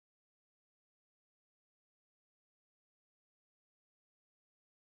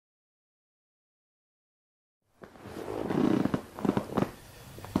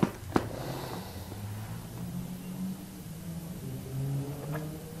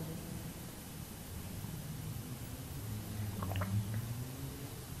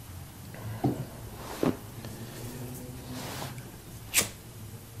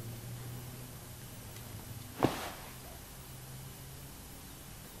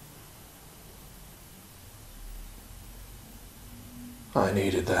I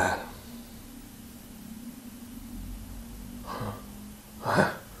needed that.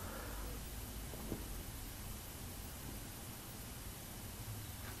 I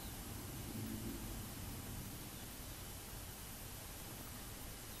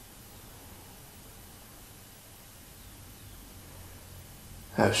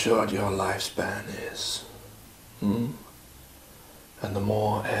How short your lifespan is. And the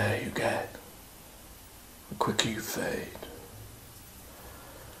more air you get, the quicker you fade.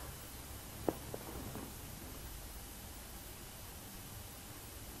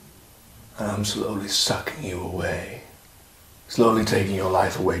 And I'm slowly sucking you away. Slowly taking your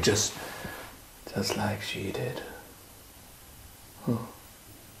life away, just like she did.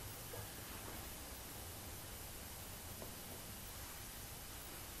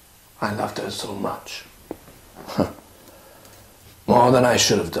 I loved her so much. More than I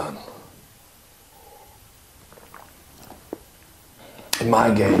should have done. In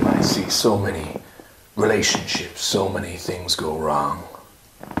my game, I see so many relationships, so many things go wrong.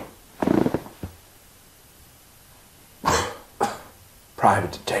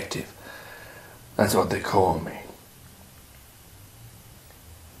 Private detective. That's what they call me.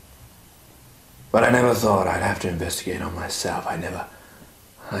 But I never thought I'd have to investigate on myself. I never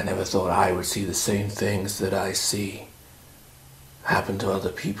thought I would see the same things that I see happen to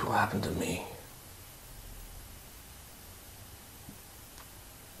other people, happen to me.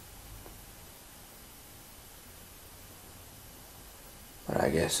 But I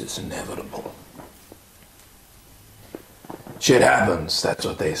guess it's inevitable. Shit happens, that's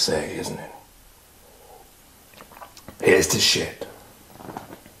what they say, isn't it? Here's to shit.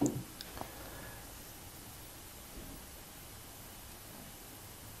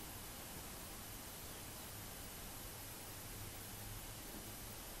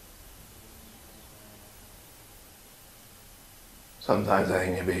 Sometimes I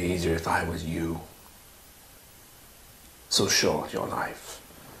think it'd be easier if I was you. So short, your life.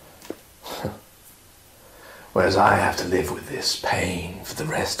 Whereas I have to live with this pain for the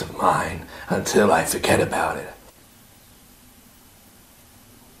rest of mine until I forget about it.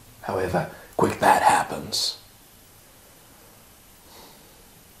 However quick that happens.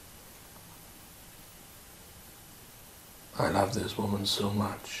 I love this woman so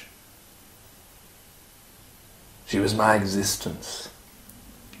much. She was my existence.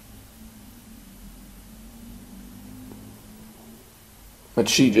 But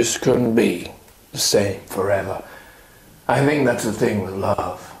she just couldn't be the same forever. I think that's the thing with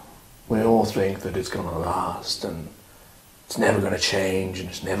love. We all think that it's going to last and it's never going to change and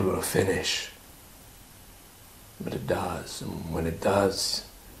it's never going to finish. But it does, and when it does,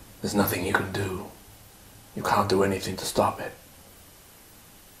 there's nothing you can do. You can't do anything to stop it.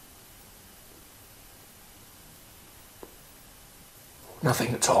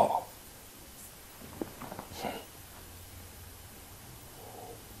 Nothing at all.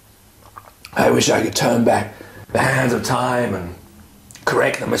 I wish I could turn back the hands of time and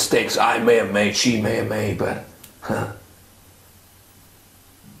correct the mistakes I may have made, she may have made, but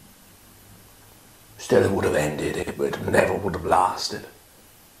still it would have ended, it never would have lasted.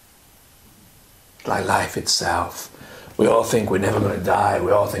 Like life itself. We all think we're never going to die,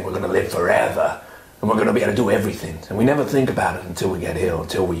 we all think we're going to live forever, and we're going to be able to do everything. And we never think about it until we get ill,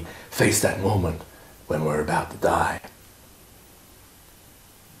 until we face that moment when we're about to die.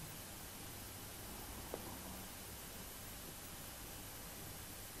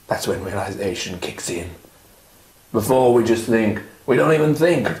 That's when realization kicks in. Before we just think, we don't even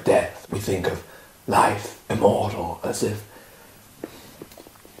think of death. We think of life, immortal, as if.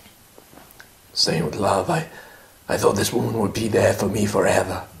 Same with love. I thought this woman would be there for me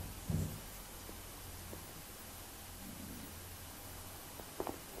forever.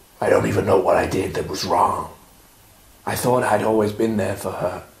 I don't even know what I did that was wrong. I thought I'd always been there for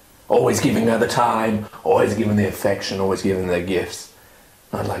her. Always giving her the time, always giving the affection, always giving the gifts.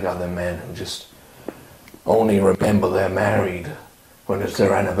 Not like other men who just only remember they're married when it's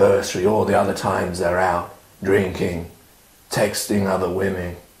their anniversary. All the other times they're out, drinking, texting other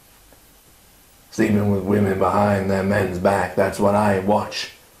women, sleeping with women behind their men's back. That's what I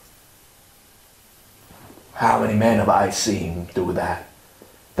watch. How many men have I seen do that?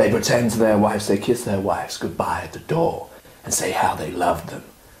 They pretend to their wives, they kiss their wives goodbye at the door and say how they love them.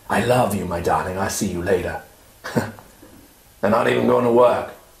 I love you, my darling, I'll see you later. They're not even going to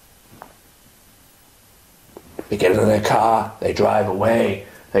work. They get into their car, they drive away,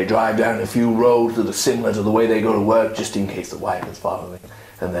 they drive down a few roads that are similar to the way they go to work just in case the wife is following.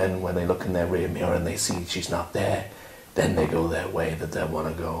 And then when they look in their rear mirror and they see she's not there, then they go their way that they want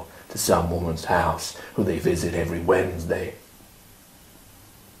to go to some woman's house who they visit every Wednesday.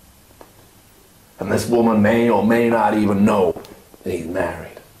 And this woman may or may not even know that he's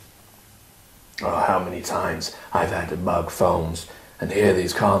married. Oh, how many times I've had to bug phones and hear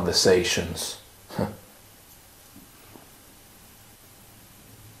these conversations.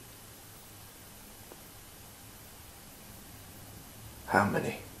 How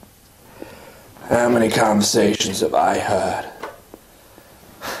many conversations have I heard?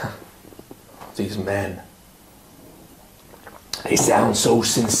 These men, they sound so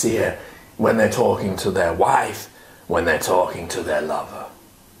sincere when they're talking to their wife, when they're talking to their lover.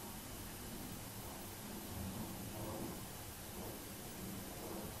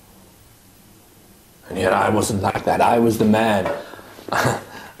 And yet I wasn't like that. I was the man.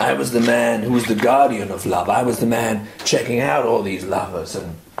 I was the man who was the guardian of love. I was the man checking out all these lovers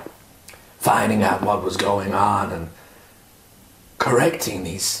and finding out what was going on and correcting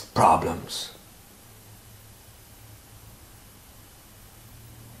these problems.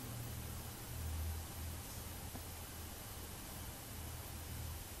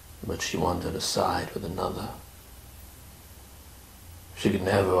 But she wanted to side with another. She could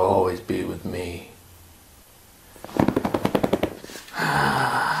never always be with me.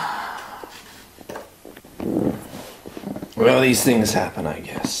 Well, these things happen, I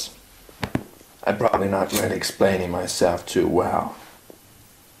guess. I'm probably not really explaining myself too well.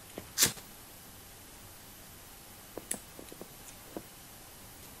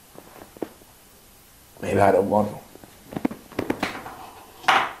 Maybe I don't want to.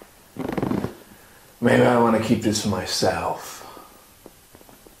 Maybe I want to keep this for myself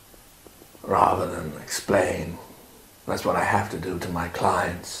rather than explain. That's what I have to do to my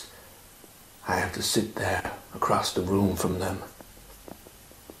clients. I have to sit there across the room from them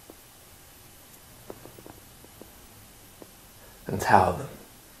and tell them,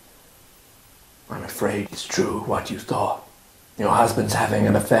 I'm afraid it's true what you thought. Your husband's having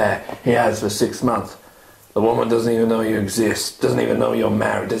an affair. He has for 6 months. The woman doesn't even know you exist, doesn't even know you're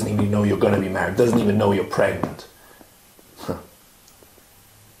married, doesn't even know you're going to be married, doesn't even know you're pregnant.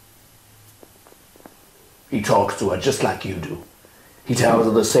 He talks to her just like you do. He tells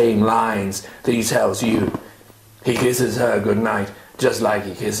her the same lines that he tells you. He kisses her goodnight just like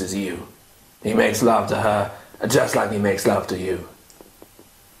he kisses you. He makes love to her just like he makes love to you.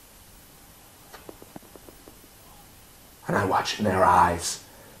 And I watch in their eyes.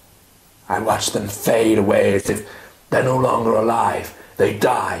 I watch them fade away as if they're no longer alive. They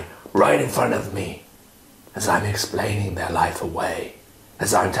die right in front of me as I'm explaining their life away,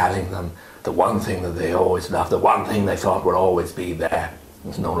 as I'm telling them the one thing that they always loved, the one thing they thought would always be there,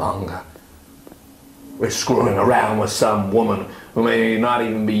 is no longer. We're screwing around with some woman who may not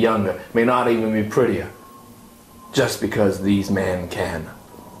even be younger, may not even be prettier, just because these men can.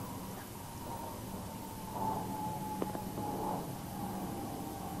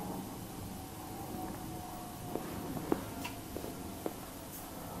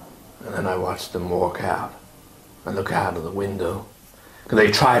 And then I watch them walk out. I look out of the window. Because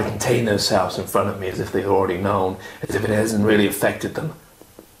they try to contain themselves in front of me as if they've already known, as if it hasn't really affected them.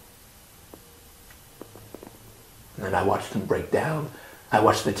 And then I watch them break down. I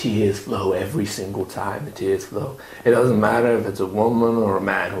watch the tears flow every single time the tears flow. It doesn't matter if it's a woman or a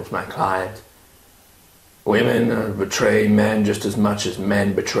man who's my client. Women betray men just as much as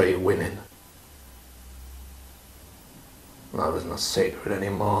men betray women. Love is not sacred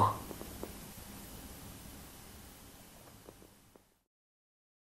anymore.